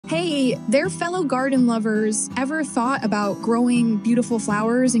Hey, their fellow garden lovers, ever thought about growing beautiful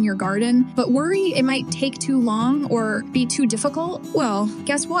flowers in your garden, but worry it might take too long or be too difficult? Well,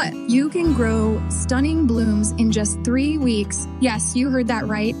 guess what? You can grow stunning blooms in just 3 weeks. Yes, you heard that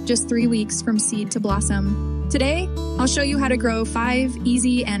right, just 3 weeks from seed to blossom. Today, I'll show you how to grow 5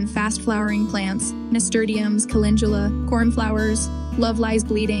 easy and fast-flowering plants: nasturtiums, calendula, cornflowers, love lies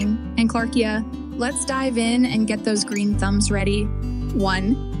bleeding, and clarkia. Let's dive in and get those green thumbs ready.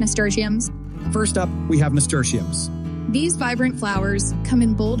 1. Nasturtiums. First up, we have nasturtiums. These vibrant flowers come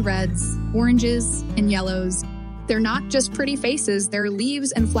in bold reds, oranges, and yellows. They're not just pretty faces, their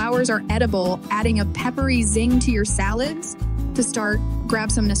leaves and flowers are edible, adding a peppery zing to your salads. To start, grab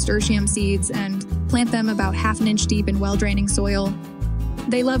some nasturtium seeds and plant them about ½ an inch deep in well-draining soil.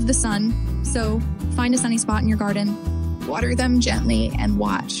 They love the sun, so find a sunny spot in your garden. Water them gently and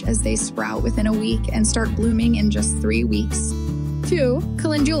watch as they sprout within a week and start blooming in just 3 weeks. 2.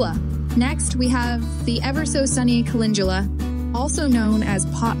 Calendula. Next, we have the ever-so-sunny calendula, also known as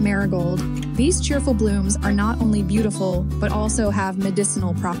pot marigold. These cheerful blooms are not only beautiful, but also have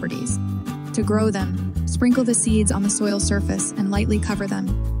medicinal properties. To grow them, sprinkle the seeds on the soil surface and lightly cover them.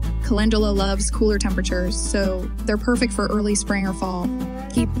 Calendula loves cooler temperatures, so they're perfect for early spring or fall.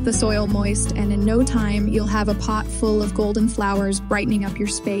 Keep the soil moist, and in no time, you'll have a pot full of golden flowers brightening up your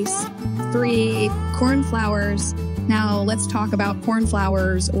space. 3. Cornflowers. Now let's talk about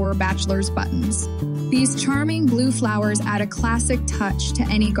cornflowers or bachelor's buttons. These charming blue flowers add a classic touch to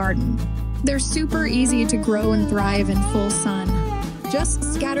any garden. They're super easy to grow and thrive in full sun.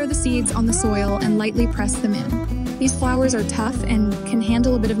 Just scatter the seeds on the soil and lightly press them in. These flowers are tough and can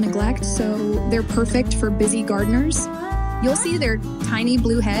handle a bit of neglect, so they're perfect for busy gardeners. You'll see their tiny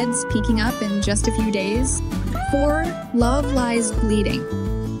blue heads peeking up in just a few days. 4. Love lies bleeding.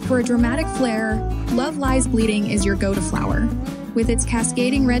 For a dramatic flair, Love Lies Bleeding is your go-to flower. With its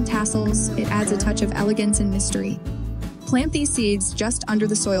cascading red tassels, it adds a touch of elegance and mystery. Plant these seeds just under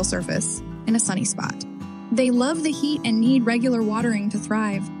the soil surface, in a sunny spot. They love the heat and need regular watering to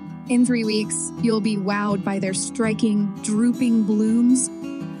thrive. In 3 weeks, you'll be wowed by their striking, drooping blooms.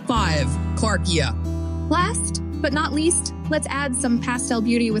 5. Clarkia. Last but not least, let's add some pastel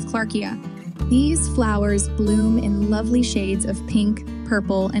beauty with clarkia. These flowers bloom in lovely shades of pink,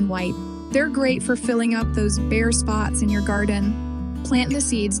 purple, and white. They're great for filling up those bare spots in your garden. Plant the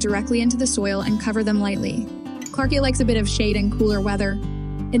seeds directly into the soil and cover them lightly. Clarkia likes a bit of shade and cooler weather.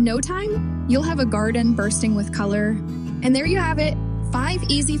 In no time, you'll have a garden bursting with color. And there you have it, 5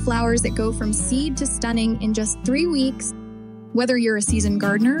 easy flowers that go from seed to stunning in just 3 weeks. Whether you're a seasoned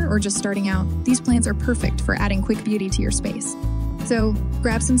gardener or just starting out, these plants are perfect for adding quick beauty to your space. So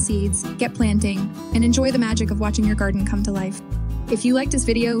grab some seeds, get planting, and enjoy the magic of watching your garden come to life. If you liked this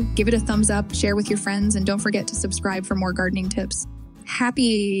video, give it a thumbs up, share with your friends, and don't forget to subscribe for more gardening tips.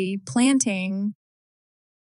 Happy planting!